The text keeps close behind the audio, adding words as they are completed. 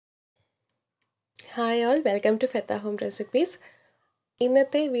Hi all, welcome to Feta Home Recipes.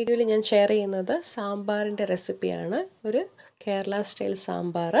 ഇന്നത്തെ വീഡിയോയിൽ ഞാൻ ഷെയർ ചെയ്യുന്നത് സാമ്പാറിൻ്റെ റെസിപ്പിയാണ്. ഒരു കേരള സ്റ്റൈൽ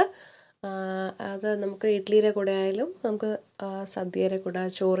സാമ്പാർ. അത് നമുക്ക് ഇഡ്ഡലിയുടെ കൂടെ ആയാലും നമുക്ക് സദ്യയുടെ കൂടെ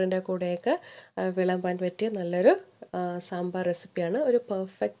ചോറിൻ്റെ കൂടെയൊക്കെ വിളമ്പാൻ പറ്റിയ നല്ലൊരു സാമ്പാർ റെസിപ്പിയാണ്. ഒരു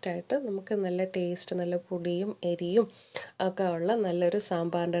പെർഫെക്റ്റ് ആയിട്ട് നമുക്ക് നല്ല ടേസ്റ്റ്, നല്ല പുളിയും എരിയും ഒക്കെ ഉള്ള നല്ലൊരു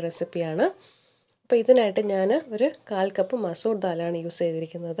സാമ്പാറിൻ്റെ റെസിപ്പിയാണ്. അപ്പോൾ ഇതിനായിട്ട് ഞാൻ ഒരു 1/4 കപ്പ് മസൂർ ദാലാണ് യൂസ്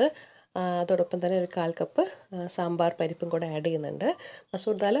ചെയ്തിരിക്കുന്നത്. അതോടൊപ്പം തന്നെ ഒരു 1/4 കപ്പ് സാമ്പാർ പരിപ്പും കൂടെ ആഡ് ചെയ്യുന്നുണ്ട്.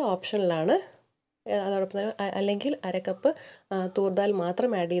 മസൂർ ദാൽ ഓപ്ഷണലാണ്. അതോടൊപ്പം തന്നെ അല്ലെങ്കിൽ 1/2 കപ്പ് തൂർ ദാൽ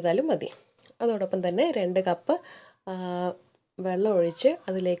മാത്രം ആഡ് ചെയ്താലും മതി. അതോടൊപ്പം തന്നെ 2 കപ്പ് വെള്ളം ഒഴിച്ച്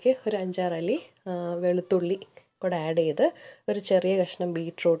അതിലേക്ക് ഒരു 5-6 അല്ലി വെളുത്തുള്ളി കൂടെ ആഡ് ചെയ്ത് ഒരു ചെറിയ കഷ്ണം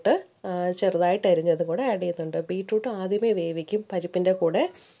ബീട്രൂട്ട് ചെറുതായിട്ട് അരിഞ്ഞതും കൂടെ ആഡ് ചെയ്യുന്നുണ്ട്. ബീട്രൂട്ട് ആദ്യമേ വേവിക്കും പരിപ്പിൻ്റെ കൂടെ.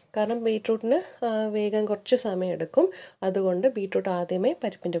 കാരണം ബീട്രൂട്ടിന് വേഗം കുറച്ച് സമയം എടുക്കും. അതുകൊണ്ട് ബീട്രൂട്ട് ആദ്യമേ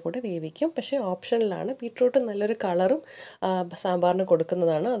പരിപ്പിൻ്റെ കൂടെ വേവിക്കും. പക്ഷേ ഓപ്ഷണലാണ്. ബീട്രൂട്ട് നല്ലൊരു കളറും സാമ്പാറിന്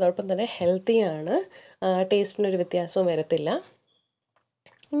കൊടുക്കുന്നതാണ്. അതോടൊപ്പം തന്നെ ഹെൽത്തിയാണ്. ടേസ്റ്റിനൊരു വ്യത്യാസവും വരത്തില്ല.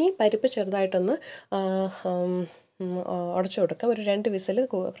 ഇനി പരിപ്പ് ചെറുതായിട്ടൊന്ന് ഉടച്ചു കൊടുക്കാം. ഒരു 2 വിസിൽ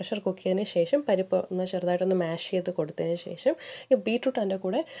പ്രഷർ കുക്ക് ചെയ്തതിന് ശേഷം പരിപ്പ് ഒന്ന് ചെറുതായിട്ടൊന്ന് മാഷ് ചെയ്ത് കൊടുത്തതിന് ശേഷം ഈ ബീട്രൂട്ട് അതിൻ്റെ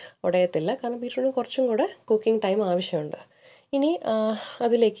കൂടെ ഉടയത്തില്ല. കാരണം ബീട്രൂട്ടിന് കുറച്ചും കൂടെ കുക്കിംഗ് ടൈം ആവശ്യമുണ്ട്. ഇനി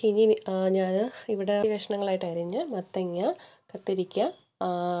അതിലേക്ക് ഞാൻ ഇവിടെ കഷ്ണങ്ങളായിട്ട് അരിഞ്ഞ് മത്തങ്ങ, കത്തിരിക്ക,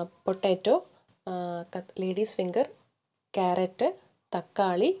 പൊട്ടാറ്റോ, ലേഡീസ് ഫിംഗർ, ക്യാരറ്റ്,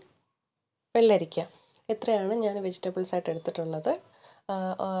 തക്കാളി, വെള്ളരിക്ക ഇത്രയാണ് ഞാൻ വെജിറ്റബിൾസ് ആയിട്ട് എടുത്തിട്ടുള്ളത്.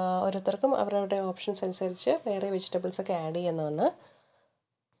 ഓരോരുത്തർക്കും അവരവരുടെ ഓപ്ഷൻസ് അനുസരിച്ച് വേറെ വെജിറ്റബിൾസൊക്കെ ആഡ് ചെയ്യുന്നതാണ്.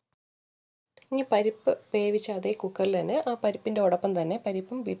 ഇനി പരിപ്പ് വേവിച്ച അതേ കുക്കറിൽ തന്നെ ആ പരിപ്പിൻ്റെ തന്നെ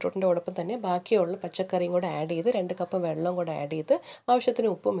പരിപ്പും ബീട്രൂട്ടിൻ്റെ തന്നെ ബാക്കിയുള്ള പച്ചക്കറിയും കൂടെ ആഡ് ചെയ്ത് 2 കപ്പ് വെള്ളം കൂടെ ആഡ് ചെയ്ത് ആവശ്യത്തിന്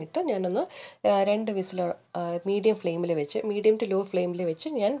ഉപ്പും ഇട്ട് ഞാനൊന്ന് 2 വിസിൽ മീഡിയം ടു ലോ ഫ്ലെയിമിൽ വെച്ച്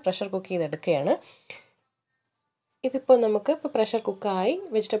ഞാൻ പ്രഷർ കുക്ക് ചെയ്തെടുക്കുകയാണ്. ഇതിപ്പോൾ നമുക്ക് ഇപ്പോൾ പ്രഷർ കുക്കായി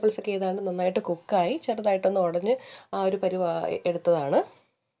വെജിറ്റബിൾസൊക്കെ ഏതാണ്ട് നന്നായിട്ട് കുക്കായി ചെറുതായിട്ടൊന്ന് ഉടഞ്ഞ് ആ ഒരു എടുത്തതാണ്.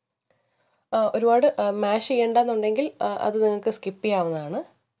 ഒരുപാട് മാഷ് ചെയ്യേണ്ടെന്നുണ്ടെങ്കിൽ അത് നിങ്ങൾക്ക് സ്കിപ്പ് ചെയ്യാവുന്നതാണ്.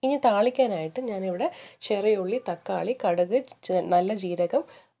 ഇനി താളിക്കാനായിട്ട് ഞാനിവിടെ ചെറിയ ഉള്ളി, തക്കാളി, കടുക്, നല്ല ജീരകം,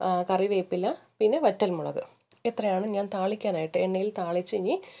 കറിവേപ്പില, പിന്നെ വറ്റൽമുളക് ഇത്രയാണ് ഞാൻ താളിക്കാനായിട്ട് എണ്ണയിൽ താളിച്ച്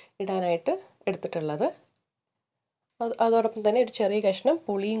ഇനി ഇടാനായിട്ട് എടുത്തിട്ടുള്ളത്. അതോടൊപ്പം തന്നെ ഒരു ചെറിയ കഷ്ണം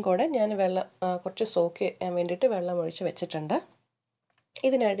പുളിയും കൂടെ ഞാൻ കുറച്ച് സോക്ക് ചെയ്യാൻ വേണ്ടിയിട്ട് വെള്ളം ഒഴിച്ച് വെച്ചിട്ടുണ്ട്.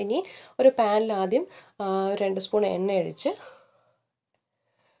 ഇതിനായിട്ട് ഇനി ഒരു പാനിൽ ആദ്യം 2 സ്പൂൺ എണ്ണ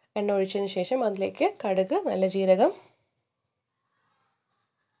ഒഴിച്ചതിന് ശേഷം അതിലേക്ക് കടുക്, നല്ല ജീരകം,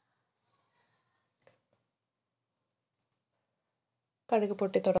 കടുക്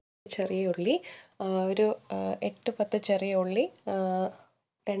പൊട്ടി തുടങ്ങി ചെറിയ ഉള്ളി, ഒരു 8-10 ചെറിയ ഉള്ളി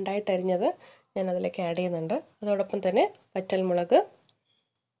 2ആയിട്ട് അരിഞ്ഞത് ഞാൻ അതിലേക്ക് ആഡ് ചെയ്യുന്നുണ്ട്. അതോടൊപ്പം തന്നെ വറ്റൽമുളക്,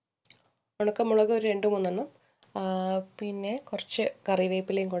 ഉണക്കമുളക് ഒരു 2-3 എണ്ണം, പിന്നെ കുറച്ച്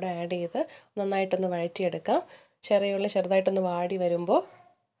കറിവേപ്പിലയും കൂടെ ആഡ് ചെയ്ത് നന്നായിട്ടൊന്ന് വഴറ്റിയെടുക്കാം. ചെറിയ ഉള്ളി ചെറുതായിട്ടൊന്ന് വാടി വരുമ്പോൾ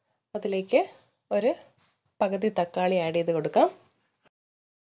അതിലേക്ക് ഒരു പകുതി തക്കാളി ആഡ് ചെയ്ത് കൊടുക്കാം.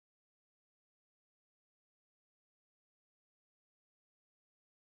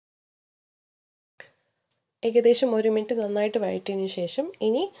 ഏകദേശം 1 മിനിറ്റ് നന്നായിട്ട് വഴറ്റിയതിന് ശേഷം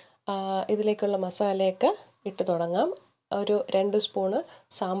ഇനി ഇതിലേക്കുള്ള മസാലയൊക്കെ ഇട്ട് തുടങ്ങാം. ഒരു 2 സ്പൂണ്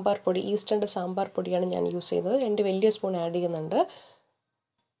സാമ്പാർ പൊടി, ഈസ്റ്റേൺ സാമ്പാർ പൊടിയാണ് ഞാൻ യൂസ് ചെയ്യുന്നത്. 2 വലിയ സ്പൂൺ ആഡ് ചെയ്യുന്നുണ്ട്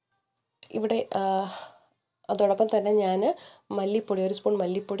ഇവിടെ. അതോടൊപ്പം തന്നെ ഞാൻ മല്ലിപ്പൊടി, 1 സ്പൂൺ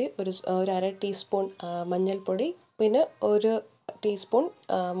മല്ലിപ്പൊടി, ഒരു 1/2 ടീസ്പൂൺ മഞ്ഞൾപ്പൊടി, പിന്നെ 1 ടീസ്പൂൺ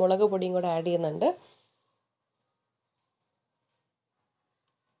മുളക് പൊടിയും കൂടെ ആഡ് ചെയ്യുന്നുണ്ട്.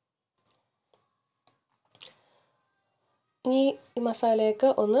 ഇനി ഈ മസാലയൊക്കെ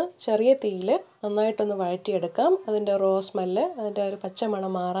ഒന്ന് ചെറിയ തീയിൽ നന്നായിട്ടൊന്ന് വഴറ്റിയെടുക്കാം. അതിൻ്റെ റോ സ്മെല്ല്, അതിൻ്റെ ഒരു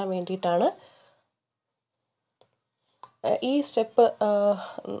പച്ചമണം മാറാൻ വേണ്ടിയിട്ടാണ്. ഈ സ്റ്റെപ്പ്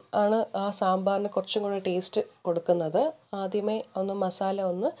ആണ് ആ സാമ്പാറിന് കുറച്ചും കൂടി ടേസ്റ്റ് കൊടുക്കുന്നത്. ആദ്യമേ മസാല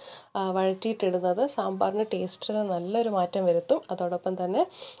വഴറ്റിയിട്ടിടുന്നത് സാമ്പാറിന് ടേസ്റ്റിൽ നല്ലൊരു മാറ്റം വരുത്തും. അതോടൊപ്പം തന്നെ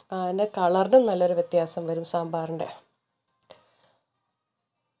അതിൻ്റെ കളറിനും നല്ലൊരു വ്യത്യാസം വരും. സാമ്പാറിൻ്റെ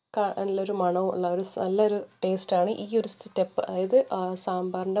നല്ലൊരു മണമുള്ള നല്ലൊരു ടേസ്റ്റാണ് ഈ ഒരു സ്റ്റെപ്പ്. അതായത്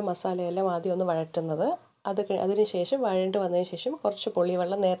സാമ്പാറിൻ്റെ മസാലയെല്ലാം ആദ്യം ഒന്ന് വഴറ്റുന്നത്. അതിന് ശേഷം വഴണ്ട് വന്നതിന് ശേഷം കുറച്ച്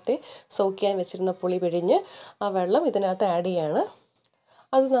പുളിവെള്ളം, നേരത്തെ സോക്ക് ചെയ്യാൻ വെച്ചിരുന്ന പുളി പിഴിഞ്ഞ് ആ വെള്ളം ഇതിനകത്ത് ആഡ് ചെയ്യാണ്.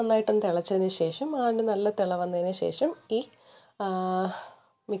 അത് നന്നായിട്ടൊന്ന് തിളച്ചതിന് ശേഷം അതിന് നല്ല തിള വന്നതിന് ശേഷം ഈ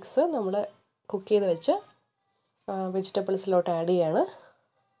മിക്സ് നമ്മൾ കുക്ക് ചെയ്ത് വെച്ച് വെജിറ്റബിൾസിലോട്ട് ആഡ് ചെയ്യാണ്.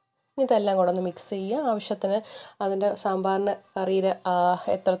 ഇതെല്ലാം കൂടെ ഒന്ന് മിക്സ് ചെയ്യുക. ആവശ്യത്തിന് അതിൻ്റെ സാമ്പാറിന് കറിയുടെ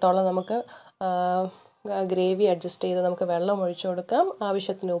എത്രത്തോളം നമുക്ക് ഗ്രേവി അഡ്ജസ്റ്റ് ചെയ്ത് നമുക്ക് വെള്ളം ഒഴിച്ചു കൊടുക്കാം.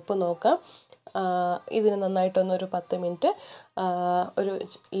 ആവശ്യത്തിന് ഉപ്പ് നോക്കാം. ഇതിന് നന്നായിട്ടൊന്നൊരു 10 മിനിറ്റ് ഒരു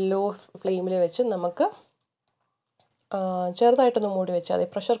ലോ ഫ്ലെയിമിൽ വെച്ച് നമുക്ക് ചെറുതായിട്ടൊന്ന് മൂടി വെച്ചാൽ മതി.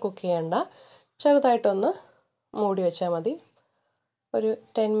 പ്രഷർ കുക്ക് ചെയ്യണ്ട, ചെറുതായിട്ടൊന്ന് മൂടി വെച്ചാൽ മതി. ഒരു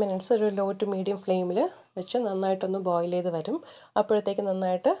 10 മിനിറ്റ്സ് ഒരു ലോ ടു മീഡിയം ഫ്ലെയിമിൽ വെച്ച് നന്നായിട്ടൊന്ന് ബോയിൽ ചെയ്ത് വരും. അപ്പോഴത്തേക്ക്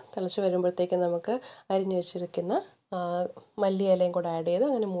നന്നായിട്ട് തിളച്ച് വരുമ്പോഴത്തേക്ക് നമുക്ക് അരിഞ്ഞു വെച്ചിരിക്കുന്ന മല്ലിയിലയും കൂടെ ആഡ് ചെയ്ത്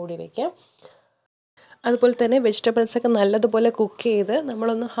അങ്ങനെ മൂടി വയ്ക്കാം. അതുപോലെ തന്നെ വെജിറ്റബിൾസൊക്കെ നല്ലതുപോലെ കുക്ക് ചെയ്ത്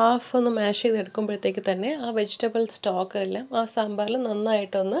നമ്മളൊന്ന് ഒന്ന് മാഷ് ചെയ്തെടുക്കുമ്പോഴത്തേക്ക് തന്നെ ആ വെജിറ്റബിൾ സ്റ്റോക്കെല്ലാം ആ സാമ്പാറിൽ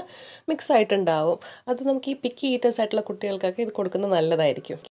നന്നായിട്ടൊന്ന് മിക്സ് ആയിട്ടുണ്ടാവും. അത് നമുക്ക് ഈ പിക്കി ഈറ്റേഴ്സ് ആയിട്ടുള്ള കുട്ടികൾക്കൊക്കെ ഇത് കൊടുക്കുന്നത്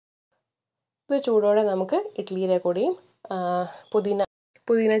നല്ലതായിരിക്കും. ഇത് ചൂടോടെ നമുക്ക് ഇഡ്ഡലിയുടെ കൂടെയും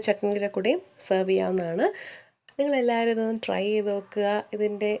പുതിന ചട്നിയുടെ കൂടെയും സെർവ് ചെയ്യാവുന്നതാണ്. നിങ്ങളെല്ലാവരും ഇതൊന്ന് ട്രൈ ചെയ്ത് നോക്കുക.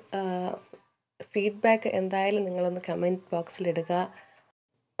 ഇതിൻ്റെ ഫീഡ്ബാക്ക് എന്തായാലും നിങ്ങളൊന്ന് കമൻറ്റ് ബോക്സിലിടുക.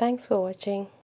 Thanks for watching.